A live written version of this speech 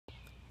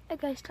Hey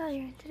guys, Tyler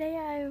here. Today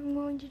I'm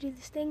going to do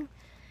this thing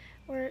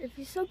where if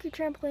you soak your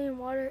trampoline in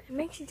water, it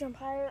makes you jump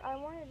higher. I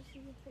wanted to see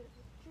if it was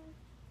true,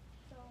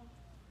 so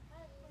I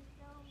had to put it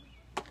down.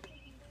 I'm going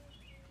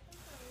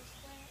to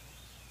explain it,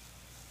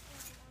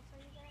 and I'll tell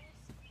you guys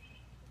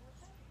what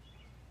happened.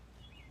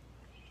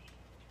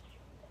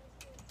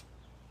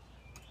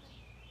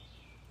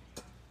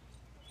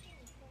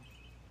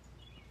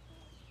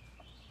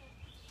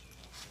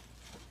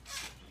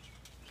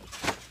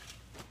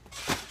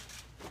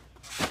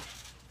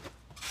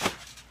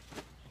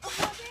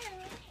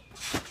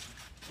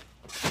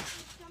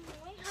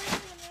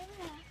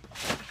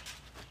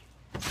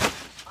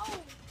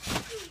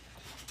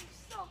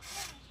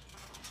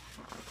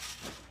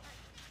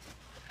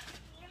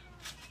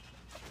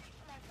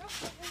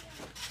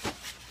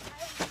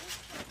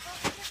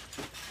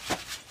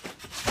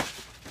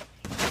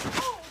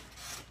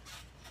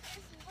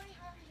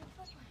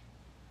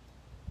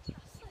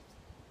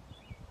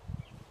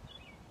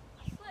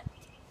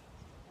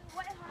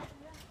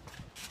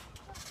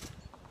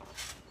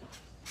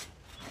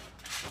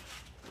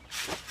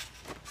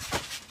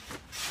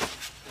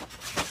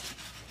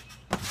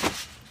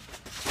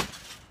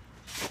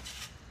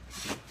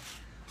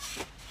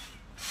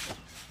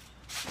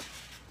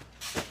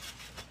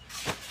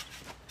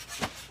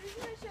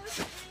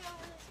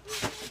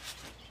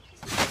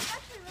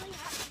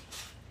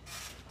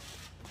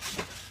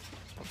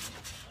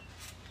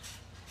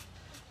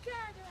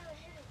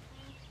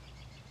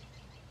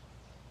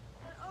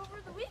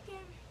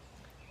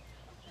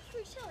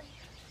 Silly.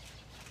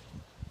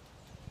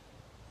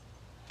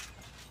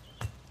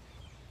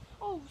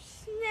 Oh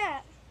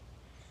snap!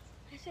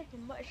 I stepped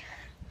in mud.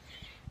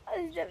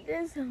 I stepped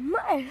in some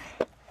mud.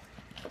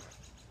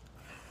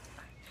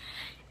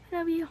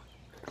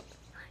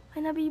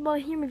 Might not be able to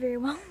hear me very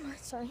well.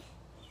 Sorry.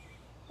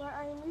 But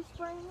I am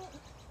respraying it.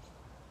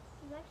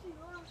 It's actually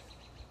lost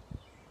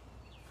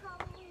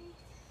probably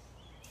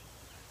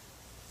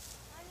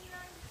 99%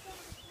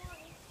 of its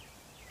water.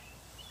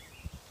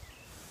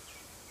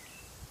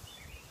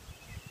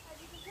 As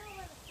you can tell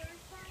by the third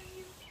time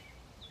you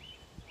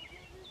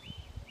did this,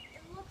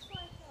 it looks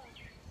like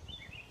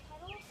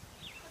puddles,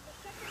 but the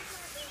second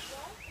time it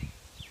was.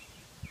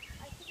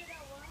 I figured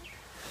out why.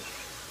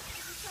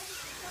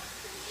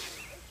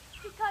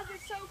 It's because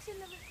it soaks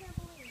into the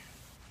trampoline.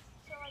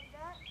 So like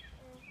that,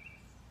 and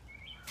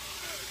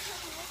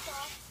turn this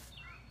off.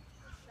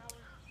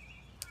 Shower.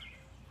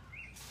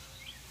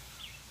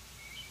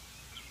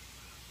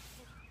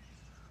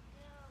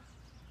 Now,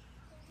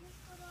 turn this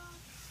foot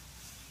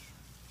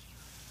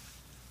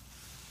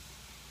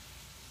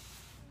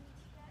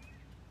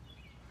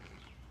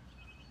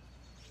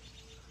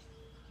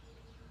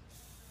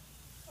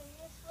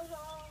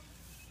off.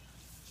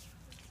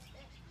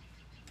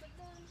 But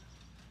then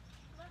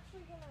I'm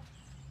actually gonna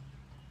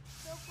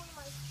soak one of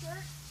my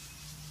shirts.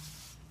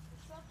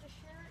 Soak the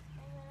shirt,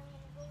 and then I'm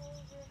gonna go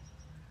over this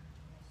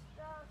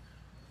stuff.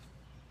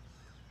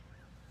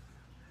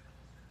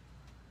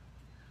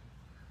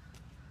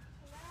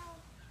 So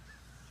now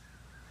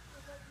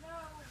there's like no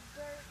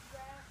dirt,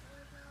 grass, or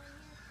anything on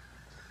here.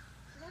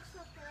 So that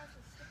stuff can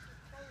actually stick to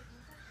clothes, and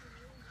it's actually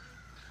really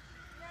good.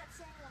 I'm not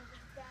saying like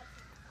it's bad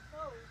for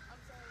clothes.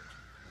 I'm saying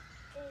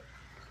it.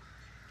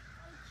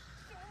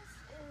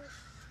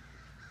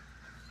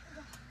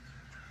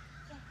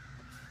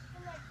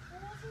 And like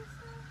pools and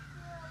stuff,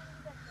 you know,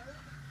 that dirt,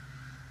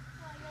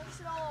 like makes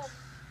it all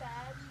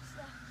bad and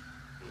stuff.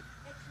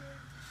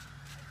 Exes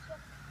and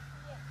stuff.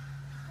 Yeah,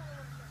 that's kind of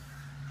what I'm saying.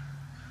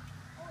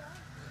 Oh, that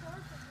was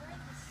perfect. We're in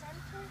the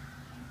center.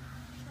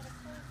 Gotta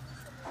close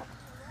this on the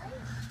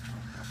right.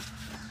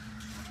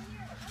 And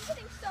here, I'm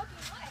getting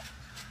soaking wet.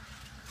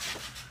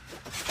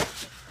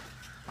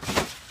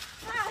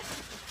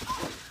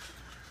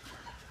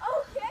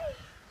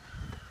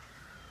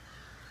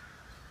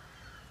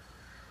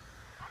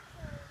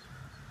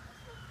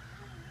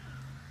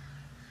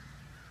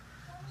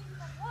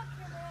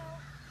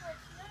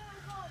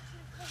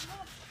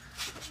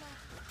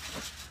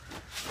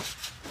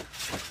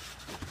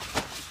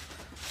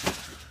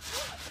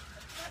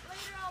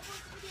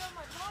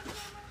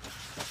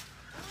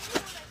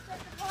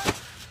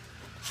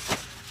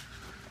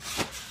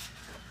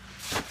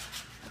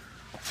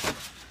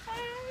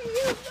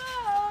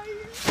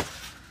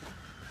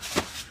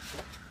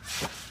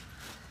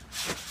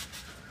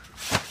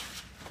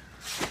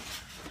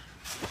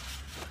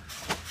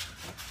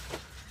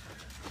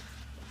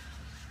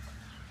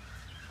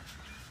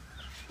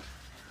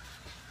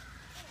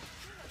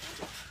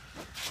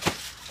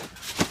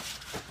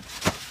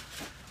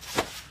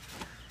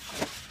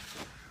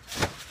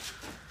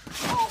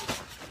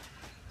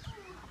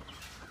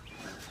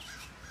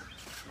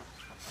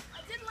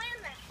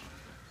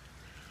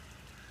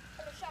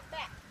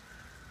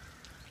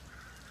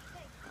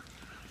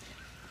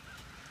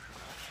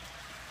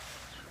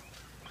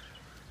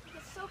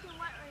 Soaking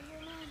wet right here,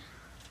 man.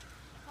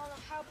 I don't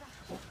know how bad.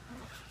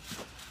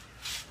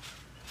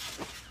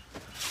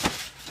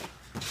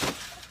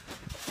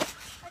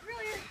 Like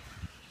earlier,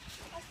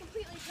 I was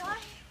completely dry.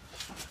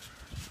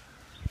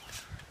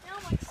 Now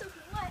I'm like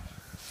soaking wet.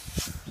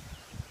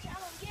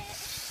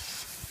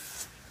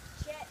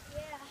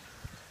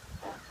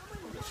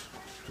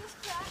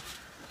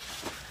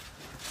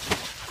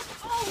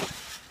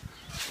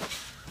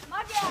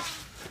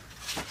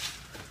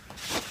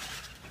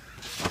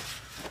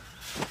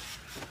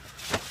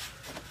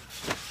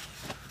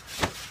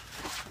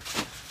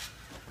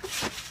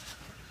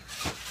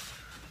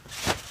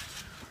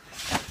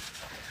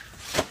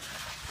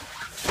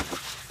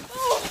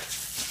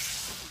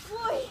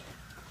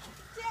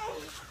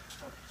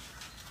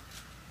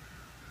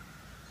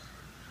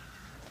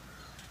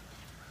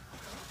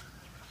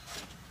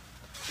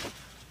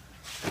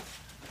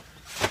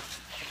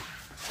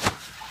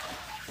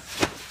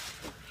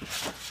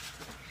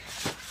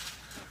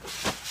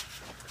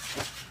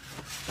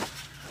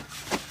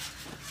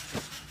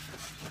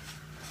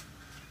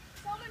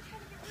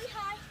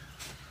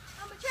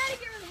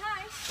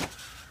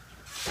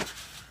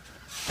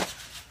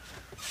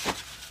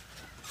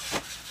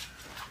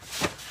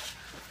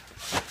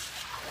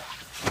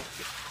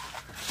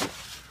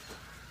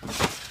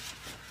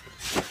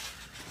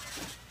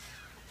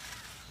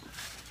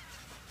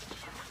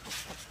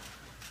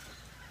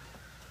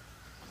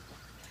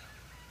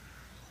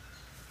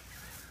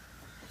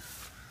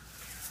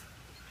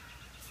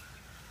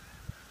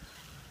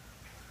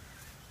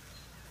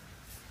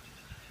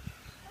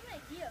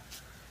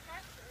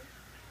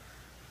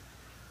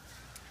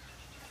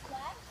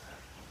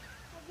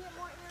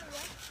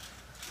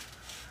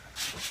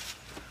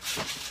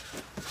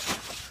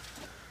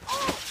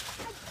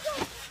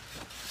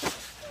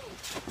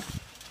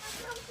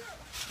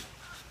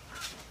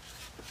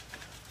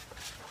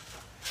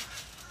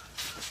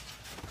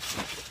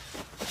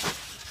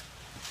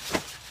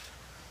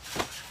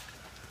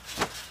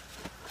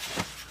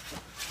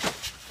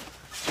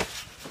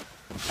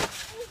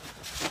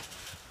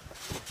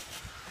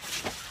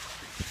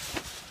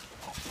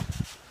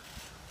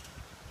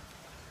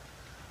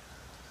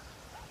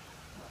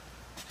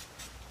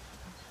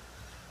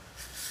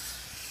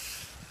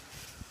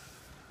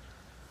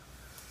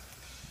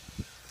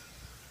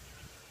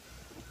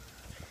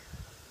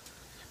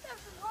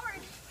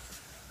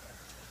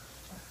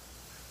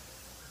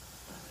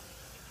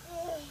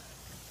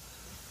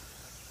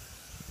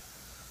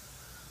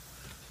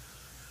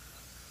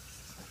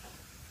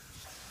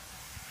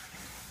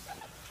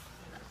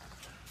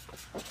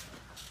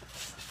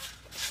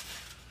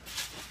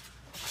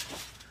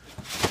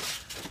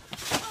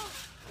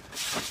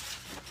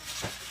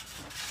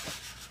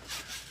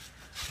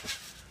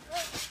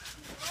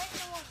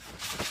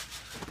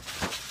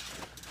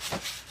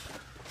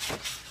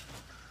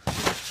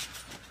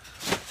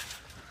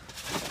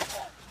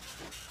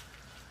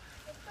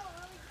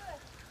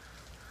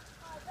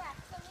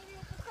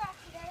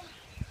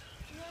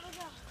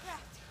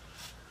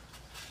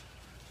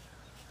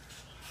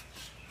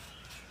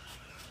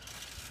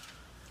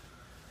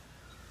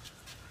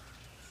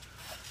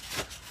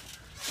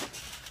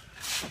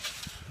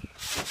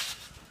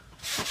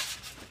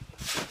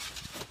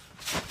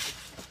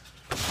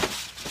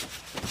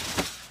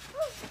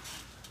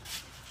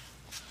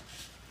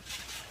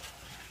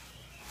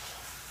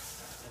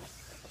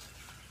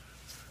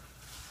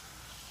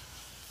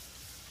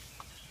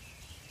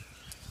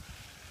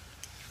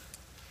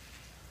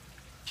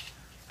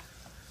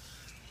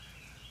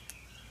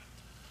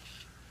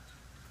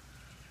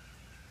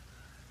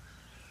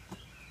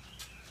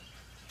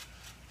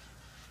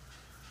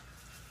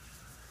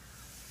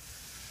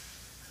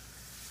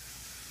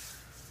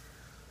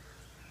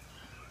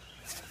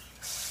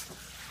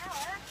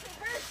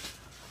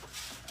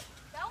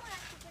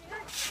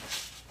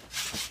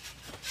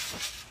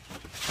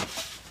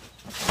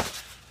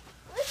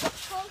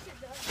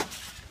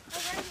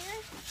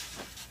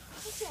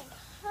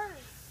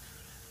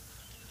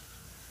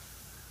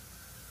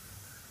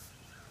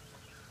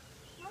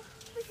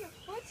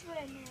 That's what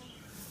I know.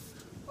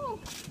 Oh.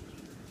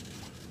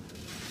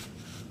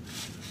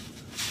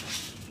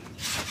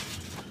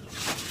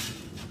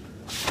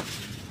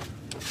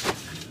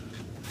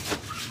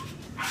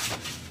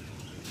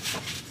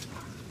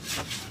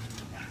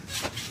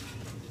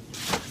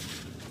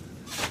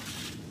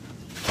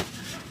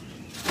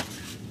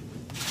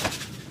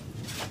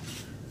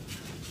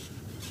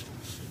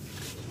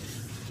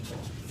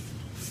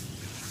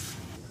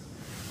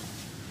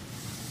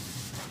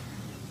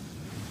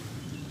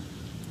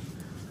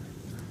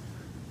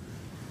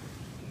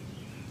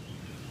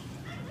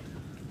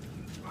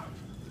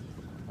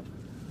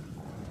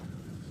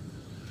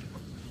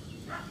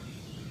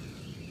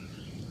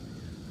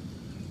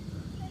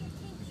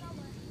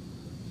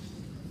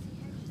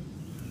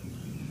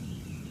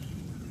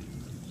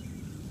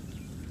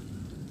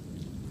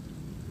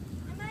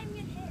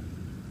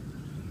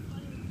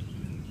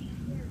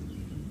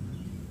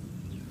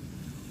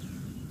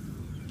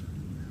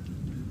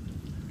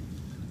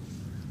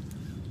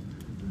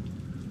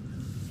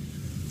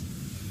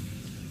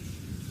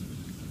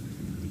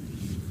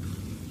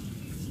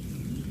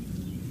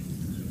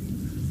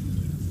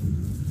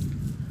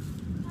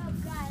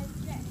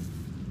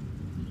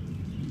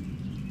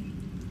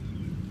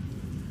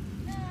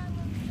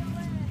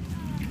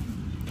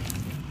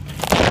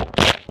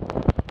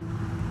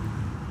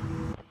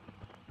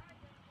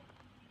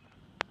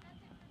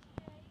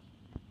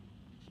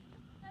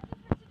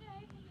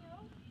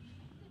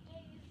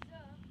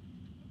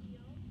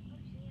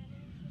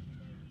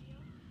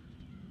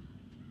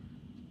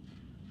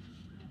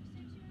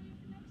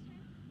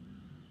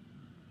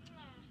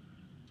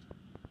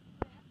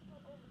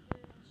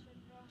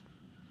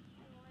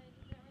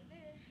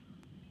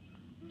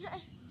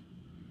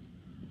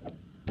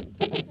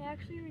 I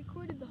actually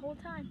recorded the whole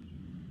time,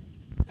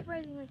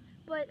 surprisingly.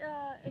 But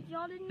if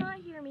y'all did not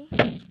hear me,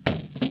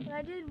 what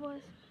I did was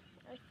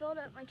I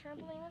filled up my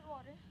trampoline with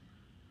water.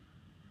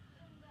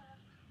 And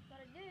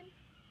what I did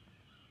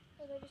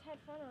was I just had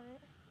fun on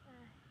it.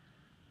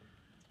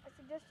 I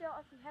suggest y'all,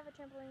 if you have a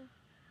trampoline,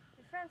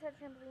 if your friends have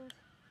trampolines,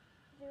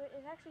 do it.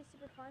 It's actually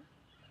super fun.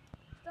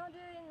 Just don't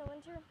do it in the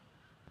winter,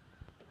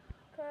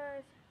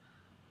 because,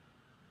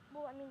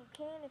 well, I mean, you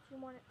can if you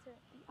want it to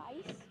be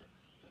ice.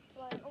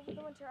 But over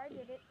the winter I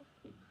did it,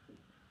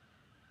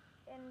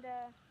 and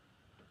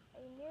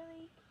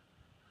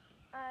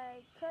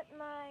I cut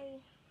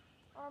my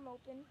arm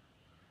open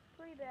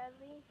pretty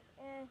badly,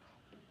 and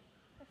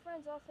my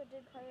friends also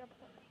did play a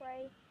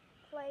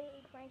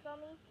prank on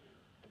me.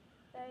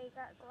 They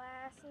got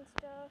glass and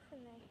stuff,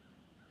 and they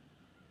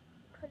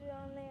put it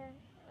on there,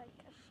 like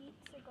a sheet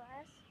of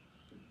glass,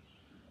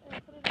 and they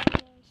put it on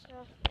there and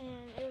stuff,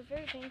 and it was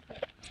very painful,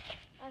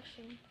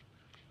 actually.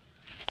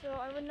 So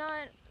I would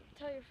not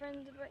tell your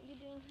friends about you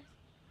doing this.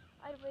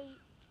 I'd wait,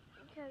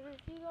 because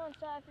if you go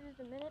inside for just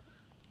a minute,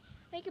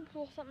 they can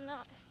pull something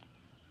out.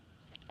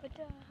 But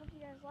hope you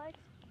guys liked,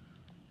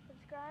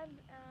 subscribe.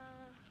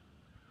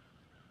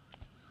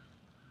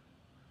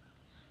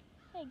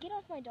 Hey, get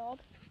off my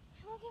dog.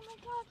 Look at my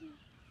doggy.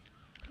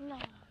 No,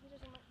 he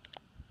doesn't like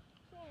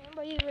it.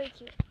 But he's very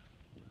cute.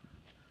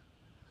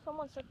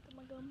 Someone sucked at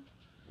my gum.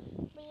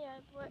 But yeah,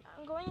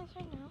 I'm going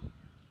inside now.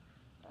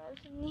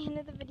 This is the end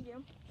of the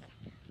video.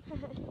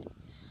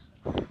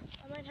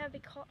 I might have to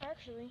call,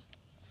 actually.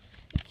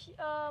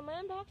 My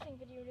unboxing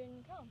video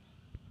didn't come.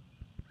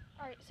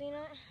 Alright, so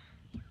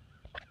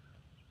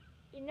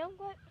you know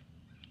what?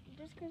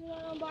 Just because I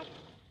don't unbox.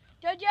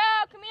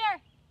 Jojo, come here!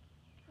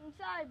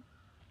 Inside.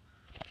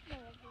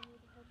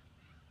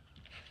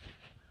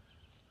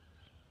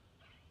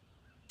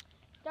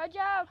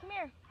 Jojo, come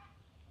here.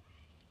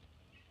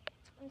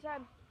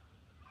 Inside.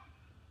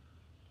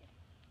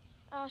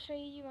 I'll show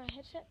you my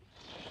headset.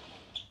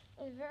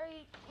 It's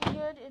very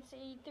good. It's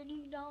a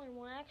 $30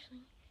 one,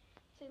 actually.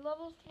 It's a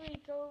level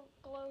 3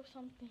 glow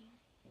something.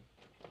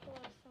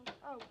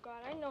 Oh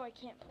God, I know I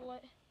can't pull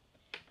it.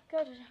 Go,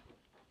 Jojo.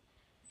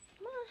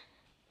 Come on.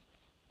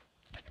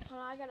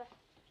 Hold on, I gotta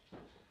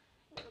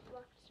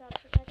block this out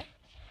for a second.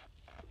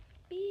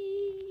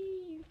 Beep.